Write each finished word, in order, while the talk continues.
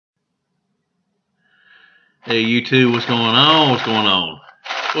Hey YouTube, what's going on? What's going on?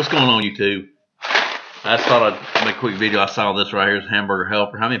 What's going on, YouTube? I just thought I'd make a quick video. I saw this right here. It's Hamburger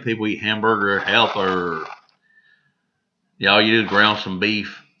Helper. How many people eat Hamburger Helper? Yeah, all you do is ground some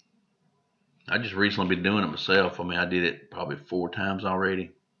beef. I just recently been doing it myself. I mean, I did it probably 4 times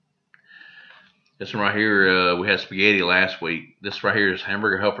already. This one right here, we had spaghetti last week. This right here is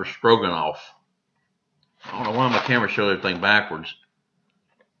Hamburger Helper Stroganoff. I don't know why my camera showed everything backwards.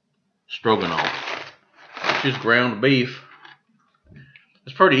 Stroganoff. Just ground beef.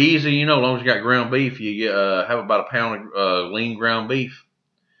 It's pretty easy, you know. As long as you got ground beef, you have about a pound of lean ground beef.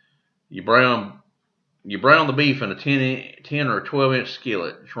 You brown the beef in a 10 or 12-inch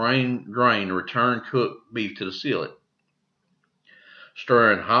skillet. Drain, and return cooked beef to the skillet.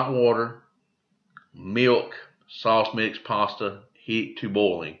 Stir in hot water, milk, sauce mix, pasta. Heat to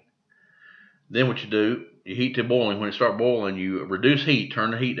boiling. Then what you do, you heat to boiling. When it starts boiling, you reduce heat.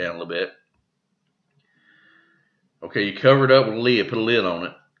 Turn the heat down a little bit. Okay, you cover it up with a lid, put a lid on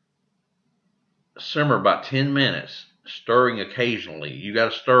it. Simmer about 10 minutes, stirring occasionally. You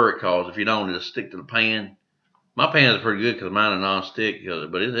got to stir it because if you don't, it'll stick to the pan. My pan is pretty good because mine is non-stick,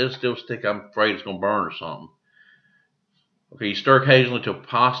 but it'll still stick. I'm afraid it's going to burn or something. Okay, you stir occasionally until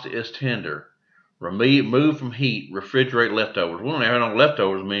pasta is tender. Remove from heat, refrigerate leftovers. We don't have no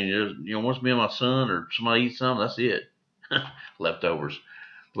leftovers. I mean, once me and my son or somebody eats something, that's it. Leftovers.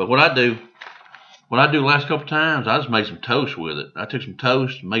 But what I do the last couple times, I just made some toast with it. I took some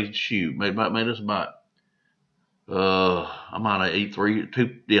toast, made us about, I might have ate 3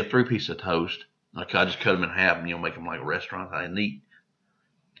 pieces of toast. Like I just cut them in half and, make them like a restaurant. I neat.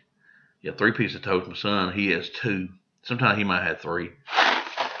 Yeah, 3 pieces of toast. My son, he has 2. Sometimes he might have 3.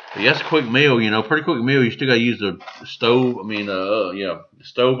 But yeah, that's a quick meal, pretty quick meal. You still got to use the stove, the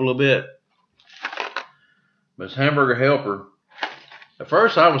stove a little bit. But it's Hamburger Helper. At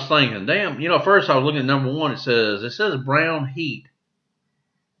first I was thinking, damn, at first I was looking at number 1. It says brown beef.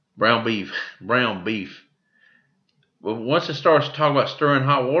 But once it starts to talk about stirring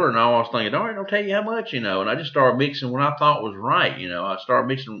hot water and all, I was thinking, all right, I'll tell you how much, and I just started mixing what I thought was right, I started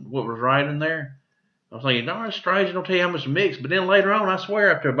mixing what was right in there. I was thinking, darn, it's strange, I don't tell you how much to mix. But then later on, I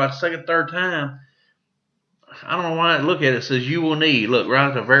swear, after about the second, third time, I don't know why I look at it, it says you will need, look, right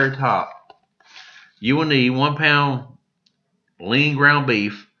at the very top, you will need 1 pound lean ground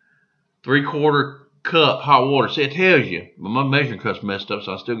beef, 3/4 cup hot water. See, it tells you, but my measuring cup's messed up,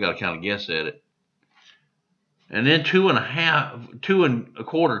 so I still got to kind of guess at it. And then 2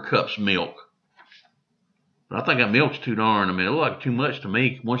 1/4 cups milk. But I think that milk's too darn. It looked like too much to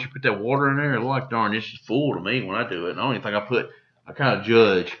me. Once you put that water in there, it looked like, darn, this is full to me when I do it. And I don't even think I kind of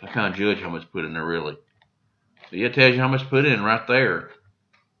judge how much to put in there, really. But yeah, it tells you how much to put in right there.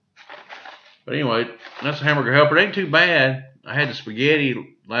 But anyway, that's the Hamburger Helper. It ain't too bad. I had the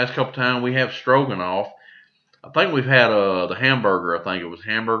spaghetti last couple times. We have stroganoff. I think we've had the hamburger. I think it was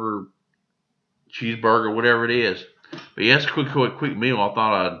hamburger, cheeseburger, whatever it is. But yeah, it's a quick meal. I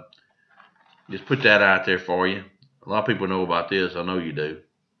thought I'd just put that out there for you. A lot of people know about this. I know you do.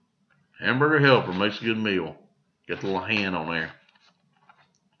 Hamburger Helper makes a good meal. Got the little hand on there.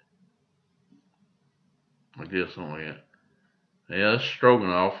 Like this, something like that. Yeah, that's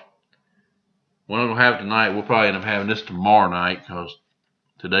stroganoff. We're not going to have it tonight. We'll probably end up having this tomorrow night because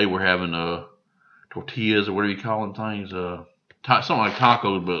today we're having tortillas or whatever you call them things. Something like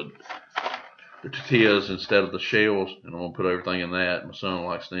tacos, but the tortillas instead of the shells. And I'm going to put everything in that. My son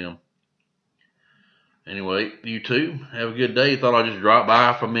likes them. Anyway, you too, have a good day. Thought I'd just drop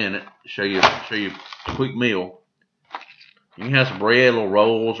by for a minute, show you a quick meal. You can have some bread, little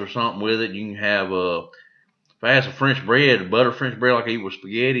rolls or something with it. You can have if I had some French bread, butter French bread like I eat with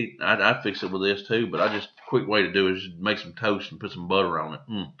spaghetti, I'd fix it with this too. But quick way to do it is just make some toast and put some butter on it.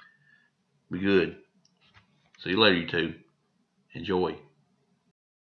 Be good. See you later, you two. Enjoy.